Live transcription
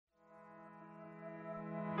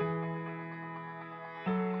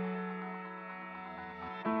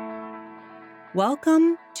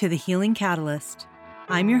Welcome to The Healing Catalyst.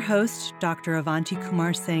 I'm your host, Dr. Avanti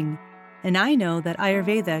Kumar Singh, and I know that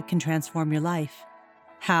Ayurveda can transform your life.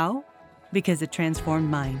 How? Because it transformed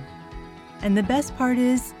mine. And the best part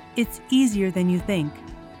is, it's easier than you think.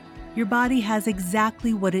 Your body has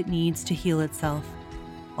exactly what it needs to heal itself.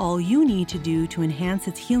 All you need to do to enhance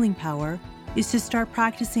its healing power is to start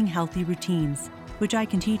practicing healthy routines, which I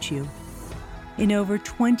can teach you. In over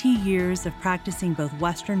 20 years of practicing both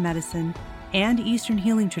Western medicine and Eastern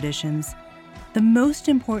healing traditions, the most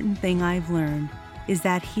important thing I've learned is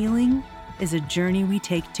that healing is a journey we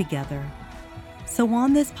take together. So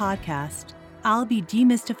on this podcast, I'll be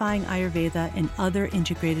demystifying Ayurveda and other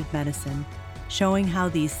integrated medicine, showing how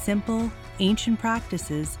these simple, ancient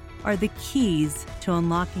practices are the keys to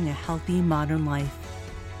unlocking a healthy modern life.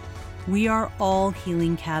 We are all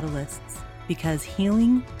healing catalysts because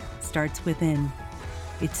healing starts within.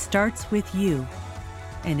 It starts with you.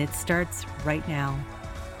 And it starts right now.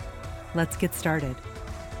 Let's get started.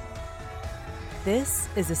 This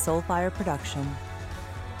is a Soulfire production.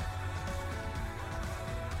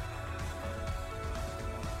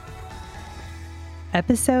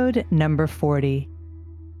 Episode number 40.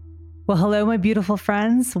 Well, hello, my beautiful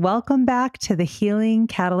friends. Welcome back to the Healing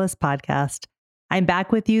Catalyst podcast. I'm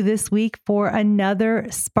back with you this week for another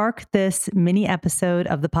Spark This mini episode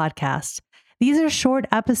of the podcast. These are short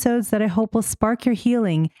episodes that I hope will spark your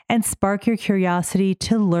healing and spark your curiosity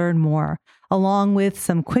to learn more, along with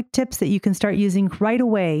some quick tips that you can start using right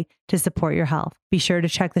away to support your health. Be sure to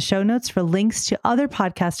check the show notes for links to other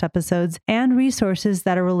podcast episodes and resources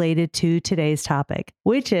that are related to today's topic,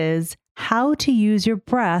 which is how to use your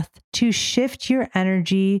breath to shift your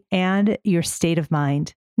energy and your state of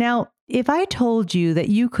mind. Now, if I told you that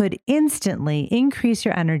you could instantly increase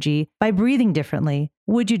your energy by breathing differently,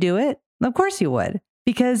 would you do it? Of course you would,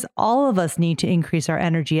 because all of us need to increase our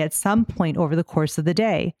energy at some point over the course of the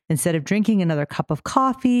day. Instead of drinking another cup of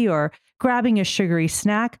coffee or grabbing a sugary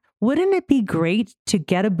snack, wouldn't it be great to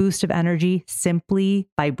get a boost of energy simply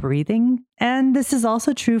by breathing? And this is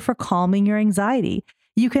also true for calming your anxiety.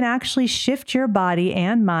 You can actually shift your body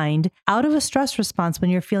and mind out of a stress response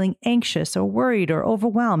when you're feeling anxious or worried or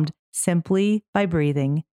overwhelmed simply by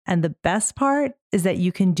breathing. And the best part is that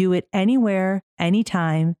you can do it anywhere,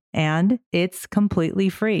 anytime, and it's completely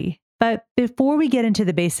free. But before we get into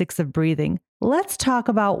the basics of breathing, let's talk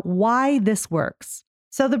about why this works.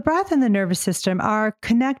 So the breath and the nervous system are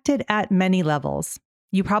connected at many levels.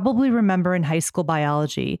 You probably remember in high school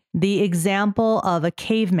biology the example of a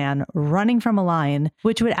caveman running from a lion,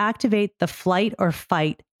 which would activate the flight or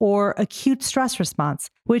fight or acute stress response,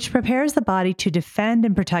 which prepares the body to defend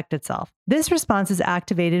and protect itself. This response is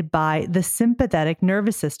activated by the sympathetic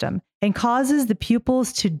nervous system and causes the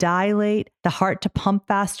pupils to dilate, the heart to pump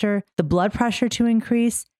faster, the blood pressure to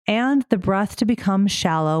increase, and the breath to become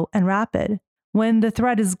shallow and rapid. When the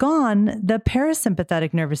threat is gone, the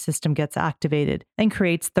parasympathetic nervous system gets activated and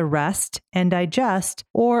creates the rest and digest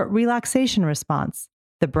or relaxation response.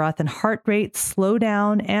 The breath and heart rate slow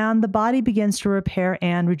down and the body begins to repair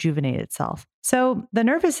and rejuvenate itself. So the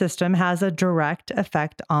nervous system has a direct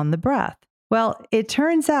effect on the breath. Well, it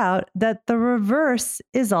turns out that the reverse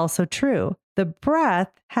is also true. The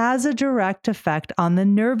breath has a direct effect on the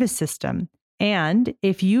nervous system. And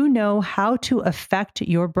if you know how to affect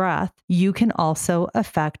your breath, you can also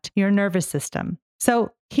affect your nervous system.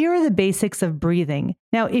 So here are the basics of breathing.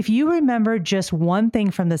 Now, if you remember just one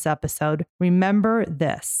thing from this episode, remember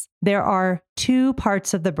this. There are two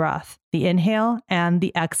parts of the breath, the inhale and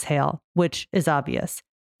the exhale, which is obvious.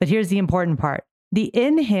 But here's the important part. The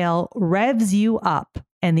inhale revs you up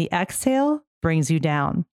and the exhale brings you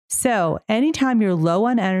down. So anytime you're low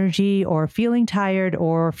on energy or feeling tired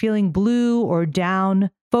or feeling blue or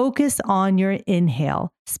down, focus on your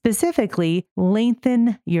inhale. Specifically,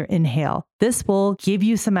 lengthen your inhale. This will give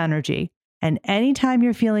you some energy. And anytime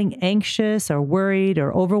you're feeling anxious or worried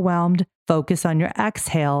or overwhelmed, focus on your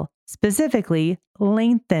exhale. Specifically,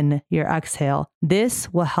 lengthen your exhale.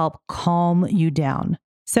 This will help calm you down.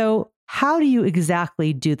 So how do you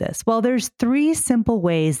exactly do this? Well, there's three simple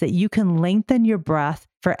ways that you can lengthen your breath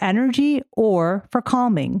for energy or for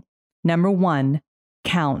calming. Number one,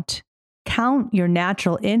 count. Count your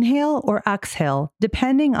natural inhale or exhale,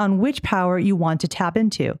 depending on which power you want to tap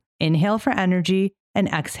into. Inhale for energy and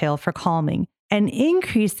exhale for calming. And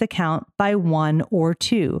increase the count by 1 or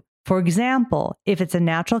 2. For example, if it's a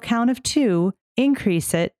natural count of 2,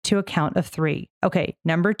 increase it to a count of 3. Okay,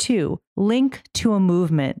 number 2, link to a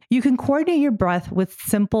movement. You can coordinate your breath with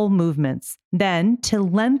simple movements. Then, to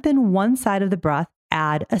lengthen one side of the breath,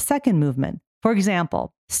 add a second movement. For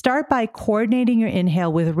example, start by coordinating your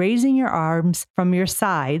inhale with raising your arms from your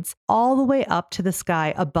sides all the way up to the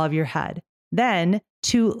sky above your head. Then,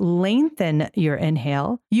 to lengthen your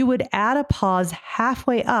inhale, you would add a pause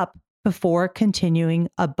halfway up before continuing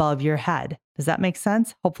above your head. Does that make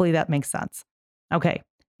sense? Hopefully that makes sense. Okay,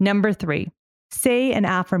 number 3, say an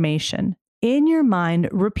affirmation. In your mind,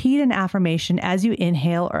 repeat an affirmation as you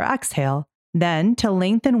inhale or exhale. Then, to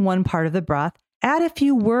lengthen one part of the breath, add a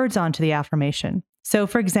few words onto the affirmation. So,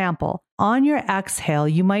 for example, on your exhale,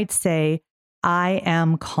 you might say, I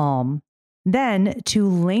am calm. Then, to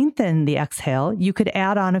lengthen the exhale, you could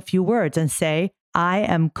add on a few words and say, I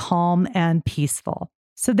am calm and peaceful.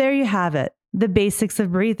 So there you have it, the basics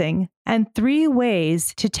of breathing and 3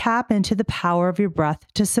 ways to tap into the power of your breath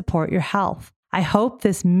to support your health. I hope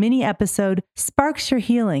this mini episode sparks your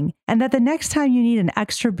healing and that the next time you need an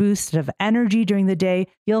extra boost of energy during the day,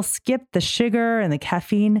 you'll skip the sugar and the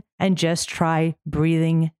caffeine and just try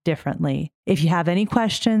breathing differently. If you have any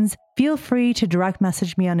questions, feel free to direct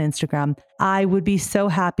message me on Instagram. I would be so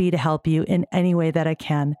happy to help you in any way that I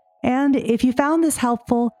can. And if you found this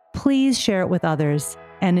helpful, please share it with others.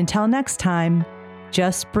 And until next time,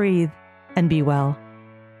 just breathe and be well.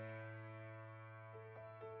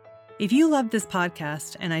 If you loved this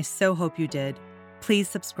podcast, and I so hope you did, please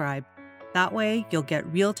subscribe. That way, you'll get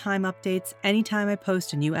real-time updates anytime I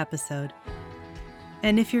post a new episode.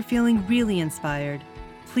 And if you're feeling really inspired,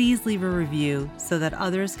 please leave a review so that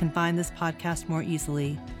others can find this podcast more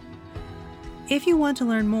easily. If you want to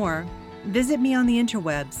learn more, visit me on the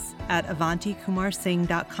interwebs at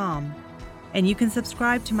avantikumarsingh.com. And you can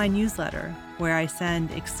subscribe to my newsletter, where I send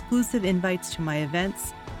exclusive invites to my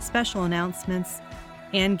events, special announcements,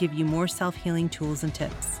 and give you more self-healing tools and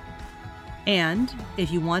tips. And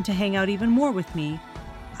if you want to hang out even more with me,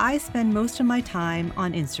 I spend most of my time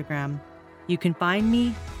on Instagram. You can find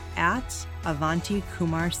me at Avanti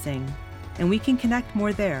Kumar Singh, and we can connect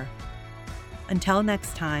more there. Until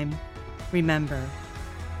next time, remember,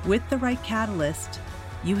 with the right catalyst,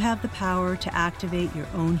 you have the power to activate your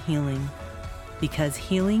own healing, because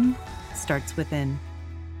healing starts within.